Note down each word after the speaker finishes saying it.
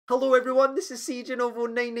Hello everyone, this is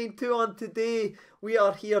CJNovo992 and today we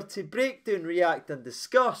are here to break down, react and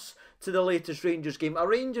discuss to the latest Rangers game. A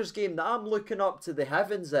Rangers game that I'm looking up to the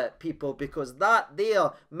heavens at, people, because that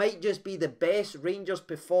there might just be the best Rangers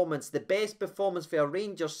performance, the best performance for a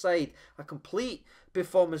Rangers side, a complete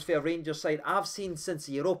performance for a Rangers side I've seen since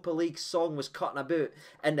the Europa League song was cutting about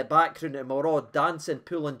in the background and we're all dancing,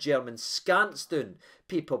 pulling German scants down,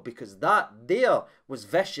 people, because that there was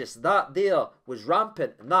vicious, that there was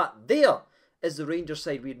rampant, and that there is the Rangers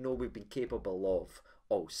side we know we've been capable of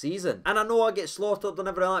all season. And I know I get slaughtered and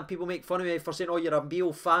everything like that. People make fun of me for saying, oh, you're a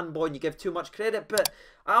Beale fanboy and you give too much credit, but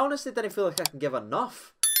I honestly didn't feel like I can give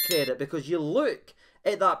enough credit, because you look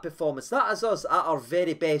at that performance, that is us at our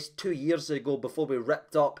very best 2 years ago before we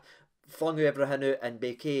ripped up, flung everything out and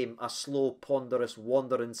became a slow, ponderous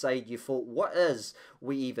wandering side. You thought, what is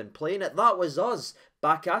we even playing at? That was us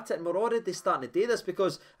back at it, and we're already starting to do this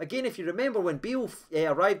because, again, if you remember when Beale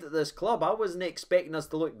arrived at this club, I wasn't expecting us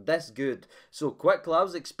to look this good so quickly. I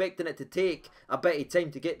was expecting it to take a bit of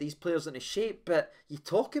time to get these players into shape, but you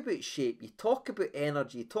talk about shape, you talk about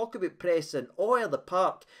energy, you talk about pressing, oil the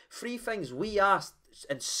park, three things we asked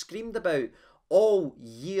and screamed about all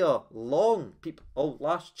year long, people, all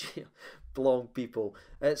last year long, people.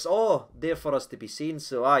 It's all there for us to be seen.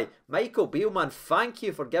 So aye, Michael Beale, man, thank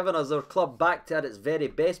you for giving us our club back to at its very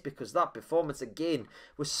best, because that performance again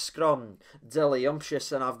was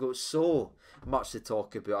scrum-diddly-umptious, and I've got so much to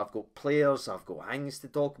talk about. I've got players, I've got things to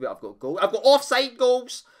talk about, I've got goals, I've got offside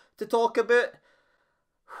goals to talk about.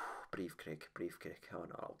 Breathe, Craig. Breathe, Craig. Oh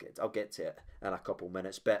no, I'll get to it in a couple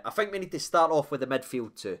minutes. But I think we need to start off with the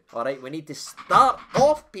midfield too. Alright, we need to start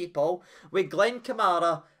off, people, with Glenn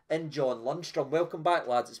Kamara and John Lundstrom. Welcome back,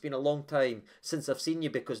 lads. It's been a long time since I've seen you,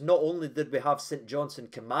 because not only did we have St Johnstone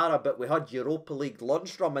Kamara, but we had Europa League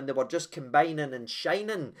Lundstrom, and they were just combining and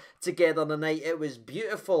shining together tonight. It was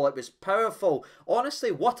beautiful. It was powerful.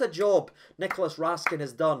 Honestly, what a job Nicholas Raskin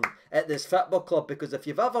has done at this football club, because if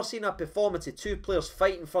you've ever seen a performance of two players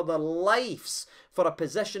fighting for their lives for a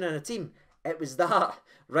position in a team, it was that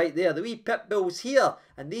right there. The wee pit bulls here,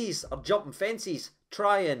 and these are jumping fences,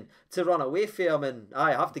 trying to run away from him, and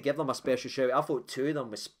I have to give them a special shout. I thought two of them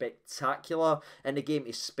was spectacular in the game,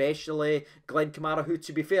 especially Glenn Kamara, who,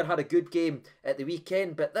 to be fair, had a good game at the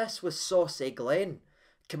weekend, but this was saucy Glenn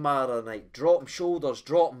Kamara tonight. Dropping shoulders,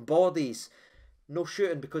 dropping bodies, no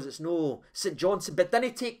shooting because it's no St Johnstone, but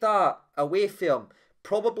didn't take that away from him.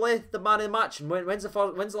 Probably the man of the match. And when's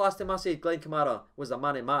the last time I said Glenn Kamara was a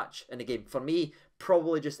man of the match in the game? For me,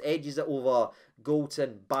 probably just edges it over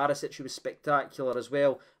Goldson. Barisic, who was spectacular as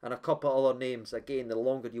well, and a couple of other names. Again, the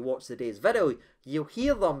longer you watch today's video, you'll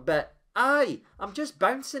hear them, but aye, I'm just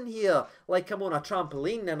bouncing here like I'm on a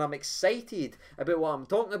trampoline, and I'm excited about what I'm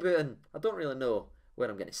talking about, and I don't really know where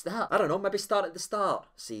I'm going to start. I don't know, maybe start at the start.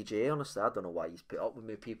 CJ, honestly, I don't know why he's put up with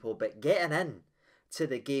me, people, but getting in to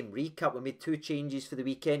the game recap, we made two changes for the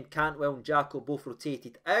weekend. Cantwell and Jacko both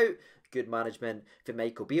rotated out. Good management for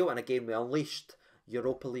Michael Beale, and again we unleashed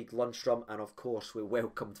Europa League Lundstrom, and of course we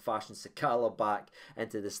welcomed Fashion Sakala back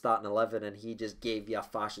into the starting 11, and he just gave you a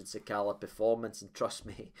Fashion Sakala performance, and trust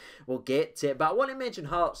me, we'll get to it. But I want to mention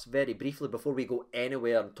Hearts very briefly before we go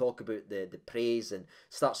anywhere and talk about the praise and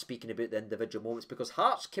start speaking about the individual moments, because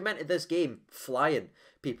Hearts came into this game flying,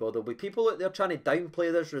 people. There'll be people out there trying to downplay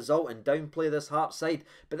this result and downplay this Hearts side,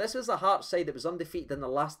 but this was a Hearts side that was undefeated in the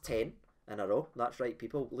last 10 in a row. That's right,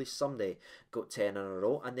 people. At least Sunday got 10 in a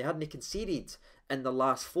row, and they hadn't conceded in the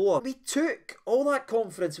last 4. We took all that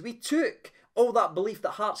confidence, we took all that belief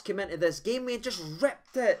that Hearts came into this game, we just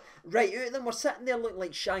ripped it right out of them. We're sitting there looking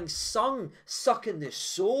like Shang Tsung, sucking the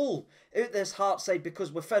soul out this Hearts side,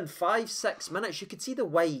 because within 5-6 minutes you could see the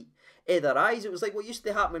white of their eyes. It was like what used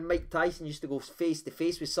to happen when Mike Tyson used to go face to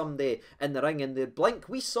face with somebody in the ring and they'd blink.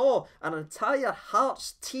 We saw an entire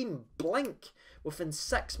Hearts team blink within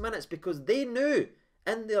 6 minutes, because they knew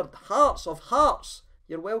in their hearts of hearts,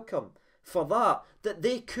 you're welcome for that, that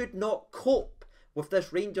they could not cope with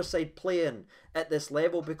this Rangers side playing at this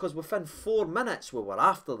level, because within 4 minutes we were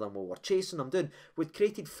after them, we were chasing them down. We'd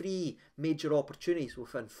created 3 major opportunities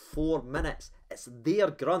within 4 minutes. It's their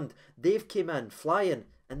grunt. They've came in flying,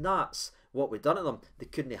 and that's what we've done to them. They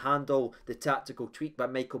couldn't handle the tactical tweak by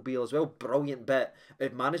Michael Beale as well. Brilliant bit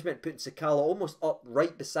of management, putting Sakala almost up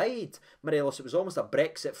right beside Morelos. It was almost a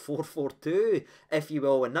Brexit 4-4-2, if you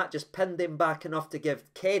will, and that just pinned him back enough to give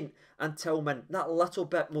Kent and Tillman that little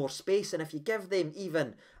bit more space, and if you give them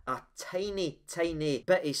even a tiny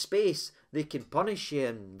bit of space, they can punish you,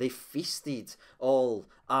 and they feasted all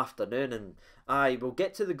afternoon. And I will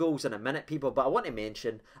get to the goals in a minute, people, but I want to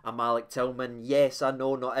mention a Malik Tillman. Yes, I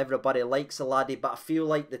know not everybody likes a laddie, but I feel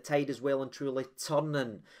like the tide is well and truly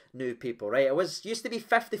turning, new people, right? It used to be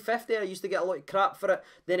 50-50, I used to get a lot of crap for it,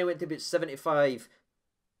 then it went to about 75-25.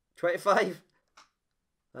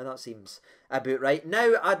 Now that seems about right.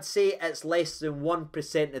 Now I'd say it's less than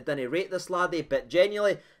 1% that didn't rate this laddie, but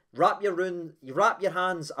genuinely, wrap your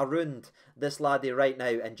hands around this laddie right now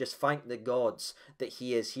and just thank the gods that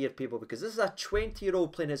he is here, people, because this is a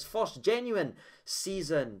 20-year-old playing his first genuine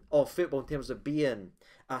season of football in terms of being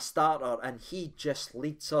a starter, and he just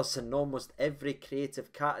leads us in almost every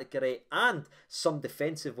creative category and some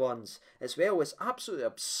defensive ones as well. It's absolutely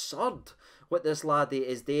absurd what this laddie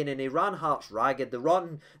is doing, and he ran Hearts ragged. The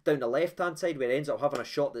run down the left-hand side where he ends up having a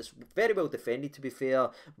shot that's very well defended, to be fair,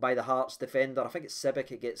 by the Hearts defender. I think it's Sibic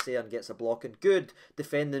who gets there and gets a blocking. Good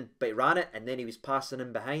defending, but he ran it, and then he was passing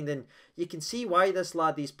in behind, and you can see why this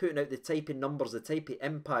laddie's putting out the type of numbers, the type of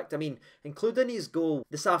impact. I mean, including his goal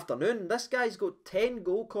this afternoon, this guy's got 10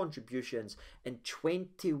 goal contributions in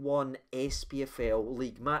 21 SPFL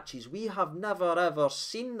league matches. We have never ever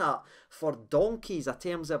seen that for donkeys in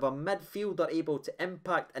terms of a midfielder able to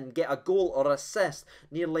impact and get a goal or assist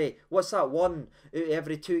nearly, what's that, 1 out of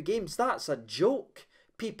every 2 games. That's a joke,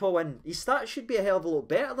 people, and his stats should be a hell of a lot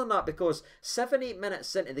better than that, because 7-8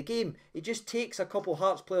 minutes into the game, he just takes a couple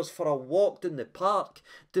Hearts players for a walk down the park,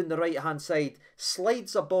 down the right hand side,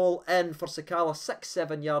 slides a ball in for Sakala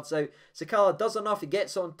 6-7 yards out. Sakala does enough, he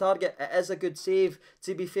gets on target, it is a good save,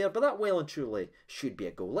 to be fair, but that well and truly should be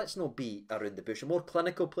a goal. Let's not be around the bush. More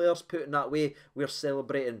clinical players put in that way, we're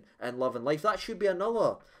celebrating and loving life. That should be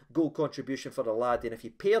another goal contribution for the lad, and if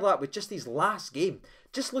you pair that with just his last game,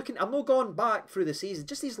 just looking, I'm not going back through the season,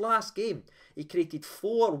 just his last game, he created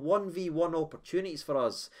 4 1v1 opportunities for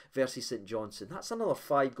us versus St Johnstone. That's another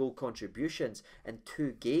 5 goal contributions in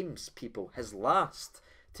 2 games, people, his last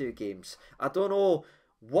 2 games. I don't know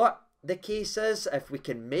what the case is, if we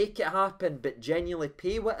can make it happen, but genuinely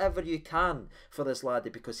pay whatever you can for this laddie,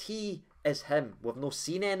 because he is him. We've not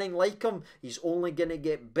seen anything like him. He's only going to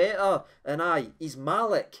get better. And he's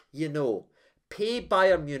Malik, you know. Pay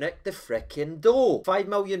Bayern Munich the frickin' dough. £5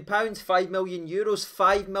 million, €5 million,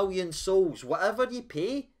 €5 million souls. Whatever you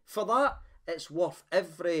pay for that, it's worth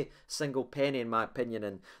every single penny, in my opinion.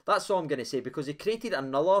 And that's all I'm going to say, because he created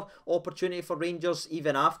another opportunity for Rangers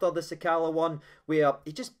even after the Sakala one, where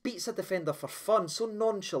he just beats a defender for fun so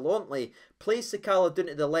nonchalantly, plays Sakala down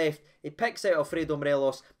to the left, he picks out Alfredo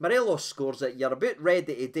Morelos, Morelos scores it, you're about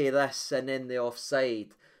ready to do this, and then the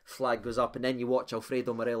offside flag goes up, and then you watch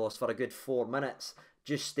Alfredo Morelos for a good 4 minutes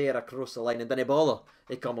just stare across the line and didn't bother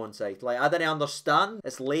to come on side. Like, I didn't understand.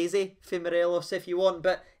 It's lazy for Morelos if you want,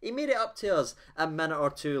 but he made it up to us a minute or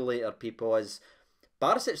 2 later, people, as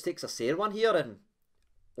Barisic takes a fair one here. And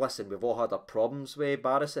listen, we've all had our problems with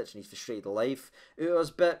Barisic and he's frustrated the life out of us,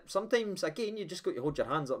 but sometimes, again, you just got to hold your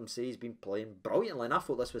hands up and say he's been playing brilliantly, and I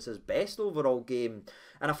thought this was his best overall game.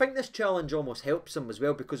 And I think this challenge almost helps him as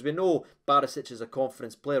well, because we know Barisic is a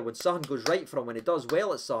confidence player. When something goes right for him, when he does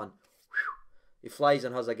well at something, he flies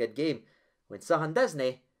and has a good game. When something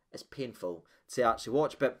doesn't, it's painful to actually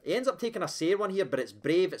watch. But he ends up taking a sair one here, but it's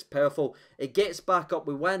brave, it's powerful. He gets back up,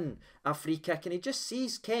 we win a free kick, and he just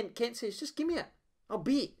sees Kent. Kent says, just give me it. I'll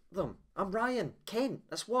beat them. I'm Ryan. Kent,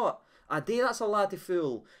 that's what I do. That's a laddie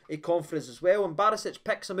full of confidence as well. And Barisic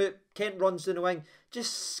picks him out. Kent runs down the wing,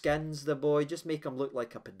 just skins the boy, just make him look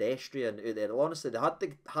like a pedestrian out there. Honestly, they had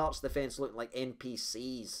the Hearts defence looking like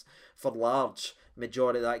NPCs for large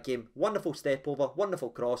majority of that game. Wonderful step over, wonderful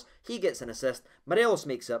cross. He gets an assist. Morelos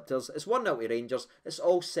makes it up to us. It's 1-0 to Rangers. It's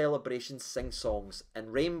all celebrations, sing-songs,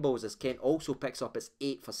 and rainbows, as Kent also picks up his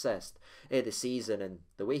 8th assist of the season. And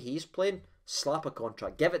the way he's playing, slap a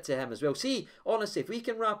contract, give it to him as well. See, honestly, if we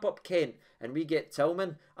can wrap up Kent and we get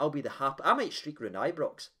Tillman, I'll be the happy. I might streak round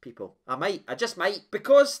Ibrox, people. I just might.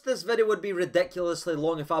 Because this video would be ridiculously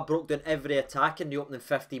long if I broke down every attack in the opening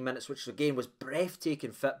 15 minutes, which again was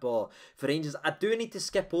breathtaking football for Rangers. I do need to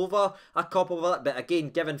skip over a couple of it, but again,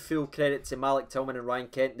 giving full credit to Malik Tillman and Ryan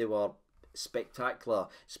Kent, they were spectacular,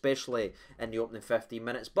 especially in the opening 15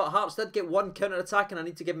 minutes. But Hearts did get one counter-attack, and I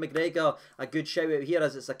need to give McGregor a good shout out here,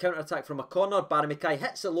 as it's a counter-attack from a corner. Barry Mackay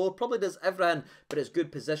hits it low, probably does everything, but it's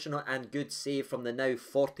good position and good save from the now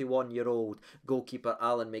 41-year-old goalkeeper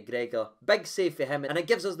Alan McGregor. Big save for him, and it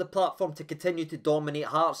gives us the platform to continue to dominate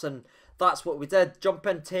Hearts. And that's what we did. Jump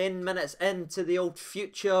in 10 minutes into the old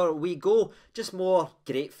future we go. Just more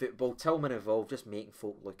great football. Tillman involved, just making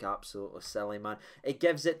folk look absolutely silly, man. It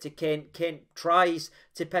gives it to Kent. Kent tries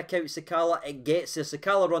to pick out Sakala. It gets there.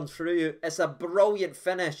 Sakala runs through. It's a brilliant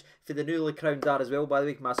finish for the newly crowned dad as well, by the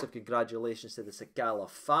way. Massive congratulations to the Sakala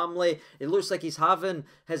family. It looks like he's having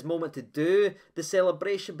his moment to do the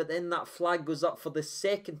celebration, but then that flag goes up for the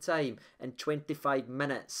second time in 25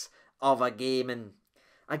 minutes of a game. And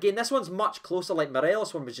again, this one's much closer. Like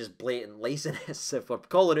Morelos one was just blatant laziness. If we're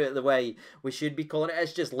calling it the way we should be calling it,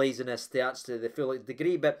 it's just laziness to the full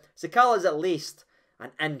degree. But Sakala's at least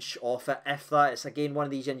an inch off it, if that. It's again one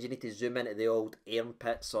of these ones you need to zoom into the old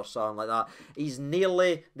armpits or something like that. He's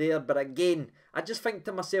nearly there, but again, I just think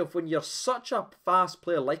to myself, when you're such a fast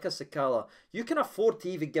player like a Sakala, you can afford to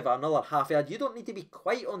even give it another half yard. You don't need to be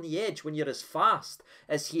quite on the edge when you're as fast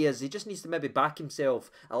as he is. He just needs to maybe back himself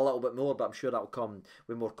a little bit more, but I'm sure that'll come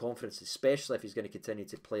with more confidence, especially if he's going to continue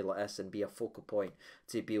to play like this and be a focal point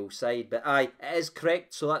to Beale's side. But aye, it is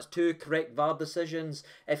correct, so that's 2 correct VAR decisions.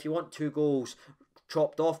 If you want 2 goals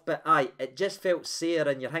chopped off, but aye, it just felt safer,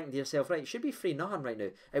 and you're thinking to yourself, right, it should be 3-0 right now.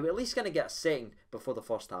 We're at least going to get a second before the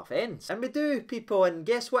first half ends. And we do, people, and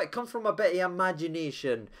guess what? It comes from a bit of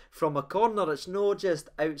imagination from a corner. It's no just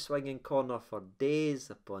outswinging corner for days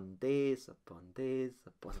upon days upon days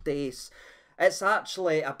upon days. It's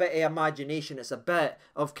actually a bit of imagination. It's a bit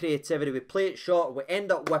of creativity. We play it short. We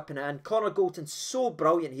end up whipping it in. Connor Golton's so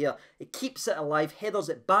brilliant here. He keeps it alive, headers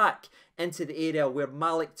it back into the area where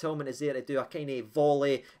Malik Tillman is there to do a kind of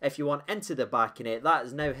volley, if you want, into the back of net. That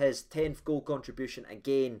is now his 10th goal contribution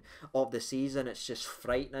again of the season. It's just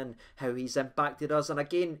frightening how he's impacted us. And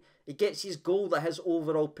again, he gets his goal that his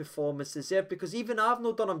overall performance deserved, because even I've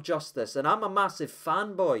not done him justice, and I'm a massive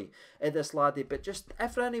fanboy of this laddie, but just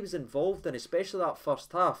everything he was involved in, especially that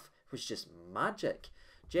first half, was just magic.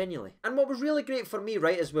 Genuinely. And what was really great for me,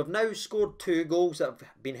 right, is we've now scored 2 goals that have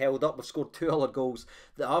been held up. We've scored 2 other goals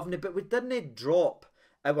that haven't, but we didn't drop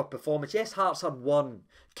our performance. Yes, Hearts had 1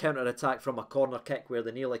 counter-attack from a corner kick where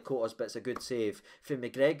they nearly caught us, but it's a good save from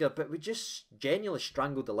McGregor. But we just genuinely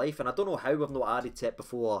strangled the life, and I don't know how we've not added to it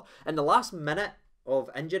before. In the last minute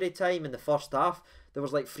of injury time in the first half, there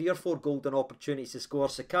was like 3 or 4 golden opportunities to score.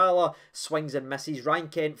 Sakala swings and misses. Ryan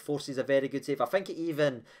Kent forces a very good save. I think it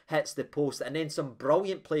even hits the post. And then some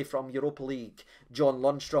brilliant play from Europa League John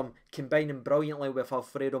Lundstrom, combining brilliantly with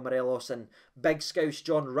Alfredo Morelos. And Big Scouse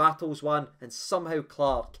John rattles one, and somehow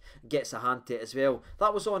Clark gets a hand to it as well.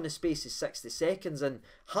 That was on the space of 60 seconds, and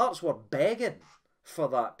Hearts were begging for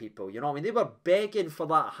that, people. You know what I mean? They were begging for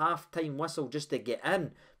that half-time whistle just to get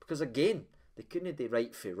in. Because again, they couldn't do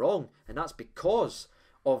right for wrong, and that's because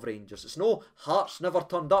of Rangers. It's no Hearts never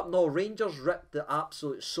turned up. No, Rangers ripped the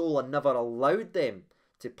absolute soul and never allowed them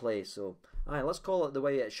to play. So, aye, let's call it the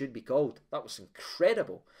way it should be called. That was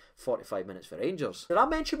incredible 45 minutes for Rangers. Did I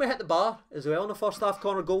mention we hit the bar as well in the first half?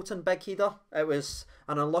 Connor Golton, big header. It was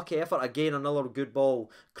an unlucky effort. Again, another good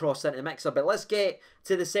ball crossed into the mixer. But let's get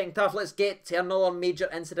to the second half. Let's get to another major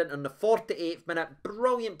incident in the 48th minute.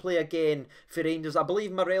 Brilliant play again for Rangers. I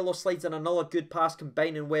believe Morelos slides in another good pass,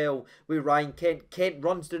 combining well with Ryan Kent. Kent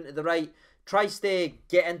runs down to the right, tries to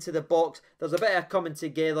get into the box. There's a bit of coming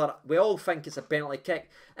together. We all think it's a penalty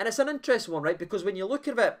kick. And it's an interesting one, right? Because when you look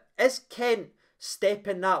at it, is Kent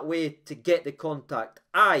stepping that way to get the contact?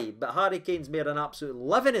 Aye, but Harry Kane's made an absolute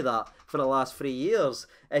living of that for the last 3 years,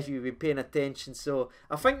 if you've been paying attention. So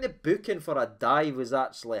I think the booking for a dive was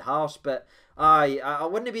actually harsh, but aye, I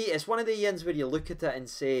wouldn't be. It's one of the ends where you look at it and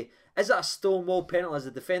say, is it a stonewall penalty? Is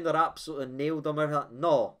the defender absolutely nailed him?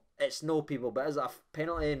 No, it's no, people. But is it a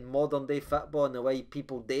penalty in modern day football and the way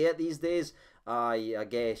people do it these days? Aye, I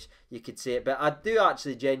guess you could say it. But I do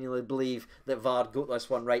actually genuinely believe that VAR got this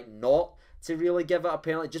one right, not to really give it a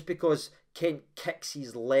penalty, just because Kent kicks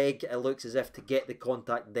his leg, it looks as if to get the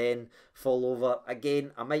contact, then fall over. Again,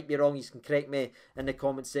 I might be wrong, you can correct me in the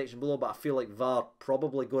comment section below, but I feel like VAR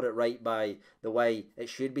probably got it right by the way it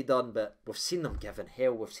should be done. But we've seen them given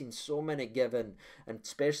hell, we've seen so many given, and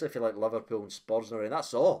especially if you like Liverpool and Spurs, and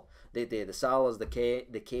that's all they do, the Salahs, the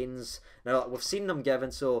Kanes. Now we've seen them given,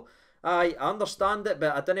 so I understand it,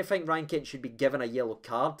 but I don't think Ryan Kent should be given a yellow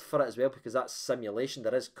card for it as well, because that's simulation.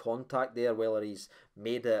 There is contact there, whether he's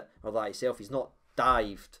made it or that himself. He's not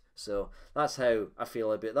dived. So that's how I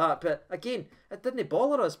feel about that. But again, it didn't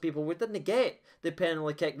bother us, people. We didn't get the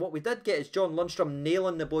penalty kick. What we did get is John Lundstrom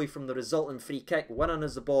nailing the boy from the resulting free kick, winning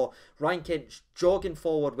us the ball. Ryan Kent jogging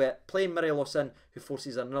forward with it, playing Morelos in, who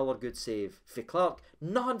forces another good save for Clark.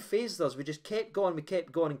 Nothing fazed us. We just kept going, we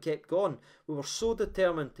kept going and kept going. We were so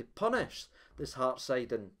determined to punish this Hearts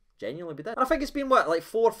side, and Genuinely we did. And I think it's been, what, like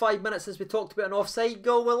 4 or 5 minutes since we talked about an offside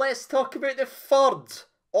goal. Well, let's talk about the third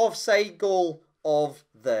offside goal of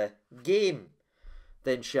the game.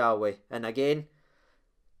 Then shall we? And again,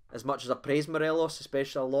 as much as I praise Morelos,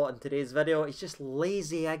 especially a lot in today's video, he's just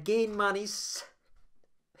lazy again, man. He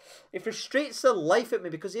frustrates the life at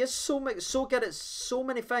me because he is so good at so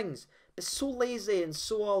many things, but so lazy in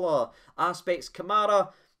so other aspects.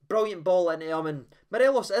 Kamara, brilliant ball into him, and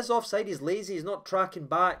Morelos is offside. He's lazy. He's not tracking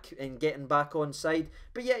back and getting back on side,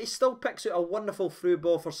 but yet he still picks out a wonderful through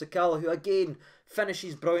ball for Sakala, who again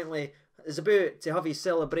finishes brilliantly. Is about to have his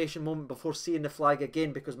celebration moment before seeing the flag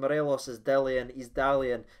again because Morelos is he's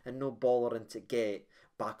dallying and no bollering to get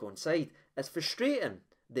back on side. It's frustrating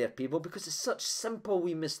there, people, because it's such simple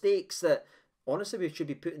wee mistakes that honestly we should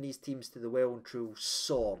be putting these teams to the well and true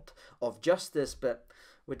sword of justice, but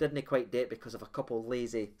we didn't quite do it because of a couple of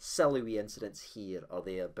lazy, silly wee incidents here or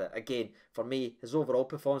there. But again, for me, his overall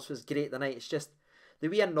performance was great tonight. It's just the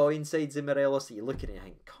wee annoying sides of Morelos that you look at it and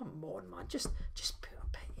think, come on, man, just put a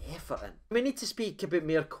bit of effort in. We need to speak about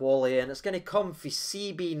mere quality, and it's going to come for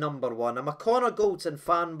CB #1. I'm a Connor Goldson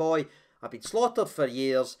fanboy. I've been slaughtered for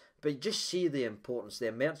years, but just see the importance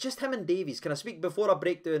there, man. Just him and Davies. Can I speak before I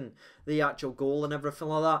break down the actual goal and everything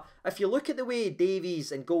like that? If you look at the way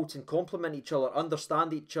Davies and Goldson complement each other,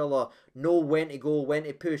 understand each other, know when to go, when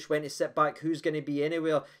to push, when to sit back, who's going to be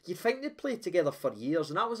anywhere, you'd think they'd played together for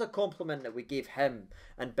years, and that was a compliment that we gave him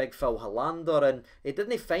and Big Phil Hollander, and he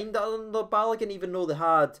didn't find it under Balogun, even though they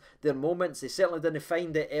had their moments. They certainly didn't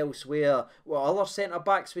find it elsewhere. Well, other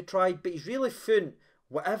centre-backs we tried, but he's really found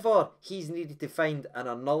whatever he's needed to find in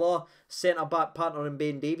another centre-back partner in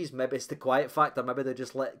Ben Davies. Maybe it's the quiet factor, maybe they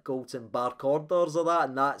just let Goldson bark orders or that,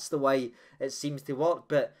 and that's the way it seems to work.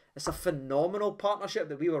 But it's a phenomenal partnership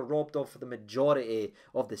that we were robbed of for the majority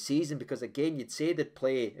of the season, because again, you'd say they'd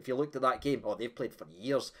play, if you looked at that game, oh, they've played for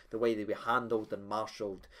years, the way they handled and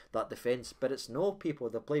marshalled that defence. But it's no, people,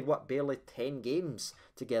 they played, what, barely 10 games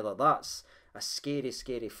together. That's a scary,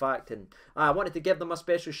 scary fact. And I wanted to give them a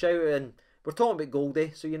special shout out, and we're talking about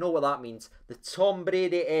Goldie, so you know what that means. The Tom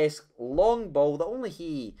Brady-esque long ball that only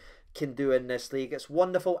he can do in this league. It's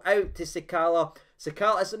wonderful. Out to Sakala.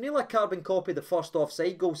 Sakala, it's nearly a carbon copy of the first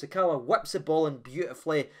offside goal. Sakala whips the ball in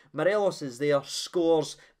beautifully. Morelos is there,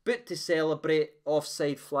 scores, boot to celebrate.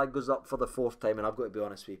 Offside flag goes up for the 4th time, and I've got to be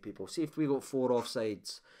honest with you, people. See if we got 4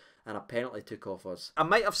 offsides and a penalty took off us. I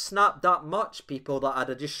might have snapped that much, people, that I'd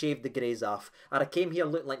have just shaved the greys off. I'd have came here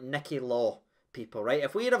looking like Nicky Law, people, right?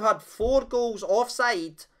 If we'd have had 4 goals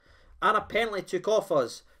offside and a penalty took off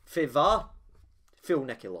us, for VAR, full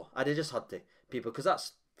Nicky Law. I'd have just had to, people, because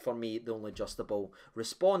that's, for me, the only adjustable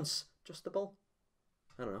response. Adjustable?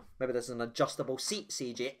 I don't know. Maybe this is an adjustable seat,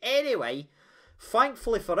 CJ. Anyway,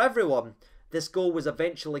 thankfully for everyone, this goal was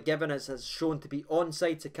eventually given. It's shown to be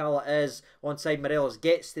onside. Sakala is onside. Morelos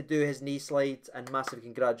gets to do his knee slide, and massive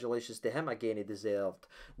congratulations to him. Again, he deserved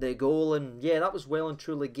the goal. And yeah, that was well and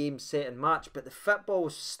truly game, set and match, but the football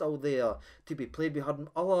was still there to be played. We had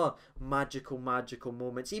other magical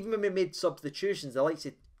moments. Even when we made substitutions, the likes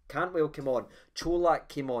of Cantwell came on, Cholak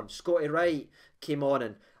came on, Scotty Wright came on,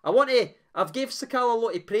 and I've gave Sakala a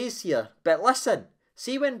lot of praise here, but listen,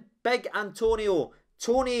 see when big Antonio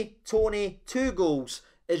Tony, 2 goals,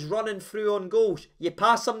 is running through on goals. You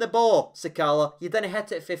pass him the ball, Sakala. You didn't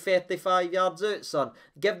hit it for 35 yards out, son.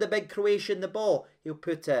 Give the big Croatian the ball. He'll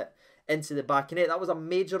put it into the back of net. That was a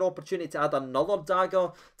major opportunity to add another dagger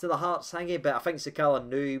to the Hearts hanging, but I think Sakala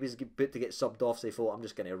knew he was about to get subbed off, so he thought, I'm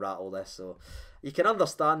just going to rattle this. So you can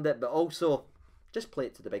understand it, but also just play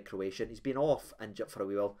it to the big Croatian. He's been off injured for a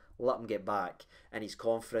wee while. Let him get back in his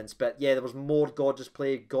confidence. But yeah, there was more gorgeous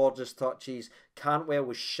play, gorgeous touches. Cantwell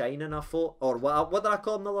was shining, I thought. Or what did I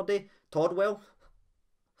call him the other day? Toddwell?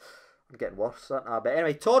 I'm getting worse, aren't I? But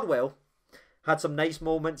anyway, Toddwell had some nice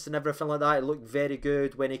moments and everything like that. It looked very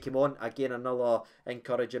good when he came on. Again, another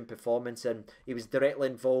encouraging performance, and he was directly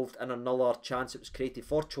involved in another chance that was created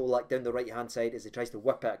for Cholak down the right-hand side as he tries to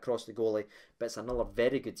whip it across the goalie. But it's another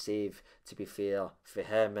very good save, to be fair, for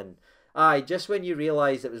him. And aye, just when you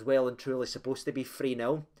realise it was well and truly supposed to be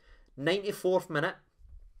 3-0, 94th minute,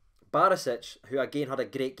 Barisic, who again had a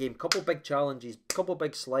great game, couple big challenges, couple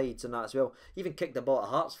big slides and that as well. Even kicked the ball at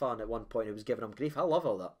a Hearts fan at one point who was giving him grief. I love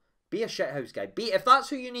all that. Be a shithouse guy. If that's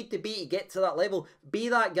who you need to be to get to that level, be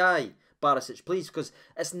that guy, Barisic, please, because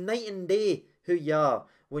it's night and day who you are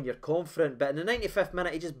when you're confident. But in the 95th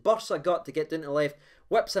minute, he just bursts a gut to get down to the left,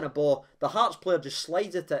 whips in a ball. The Hearts player just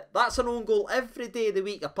slides at it. That's an own goal every day of the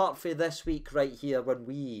week, apart from this week right here when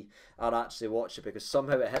we are actually watching, because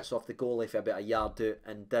somehow it hits off the goalie for about a yard out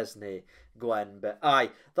and Disney go in. But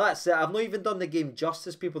aye, that's it. I've not even done the game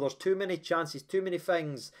justice, people. There's too many chances, too many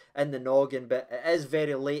things in the noggin, but it is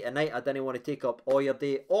very late at night. I didn't want to take up all your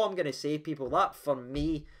day. All I'm going to say, people, that for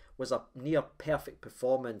me was a near perfect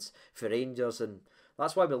performance for Rangers, and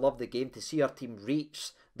that's why we love the game, to see our team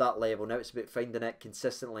reach that level. Now it's about finding it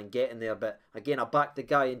consistently and getting there. But again, I back the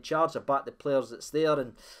guy in charge, I back the players that's there,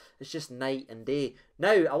 and it's just night and day.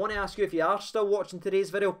 Now, I want to ask you, if you are still watching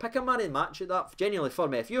today's video, pick a man in match at that, genuinely for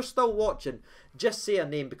me. If you're still watching, just say a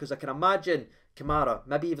name, because I can imagine Kamara,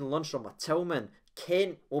 maybe even Lundstrom or Tillman,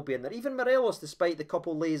 Kent will be in there, even Morelos, despite the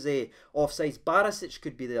couple lazy offsides. Barisic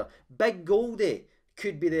could be there, Big Goldie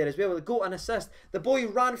could be there as well. The goal and assist. The boy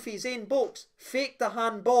ran for his own box, faked the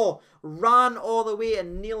handball, ran all the way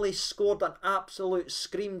and nearly scored an absolute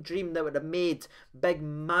scream dream that would have made Big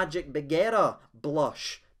Magic Bagheera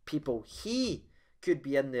blush. People, he could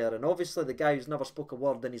be in there. And obviously the guy who's never spoke a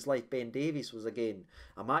word in his life, Ben Davies, was again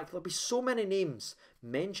immaculate. There'll be so many names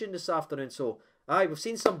mentioned this afternoon. So aye, we've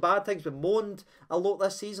seen some bad things. We've moaned a lot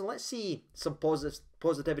this season. Let's see some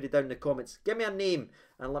positivity down in the comments. Give me a name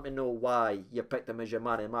and let me know why you picked him as your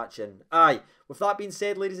man in match. And aye, with that being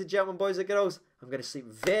said, ladies and gentlemen, boys and girls, I'm going to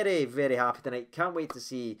sleep very, very happy tonight. Can't wait to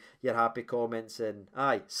see your happy comments. And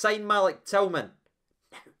aye, sign Malik Tillman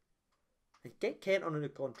now. And get Kent on a new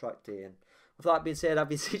contract too. And with that being said, I've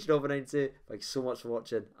been Siege over 92. Thanks so much for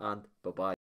watching, and bye-bye.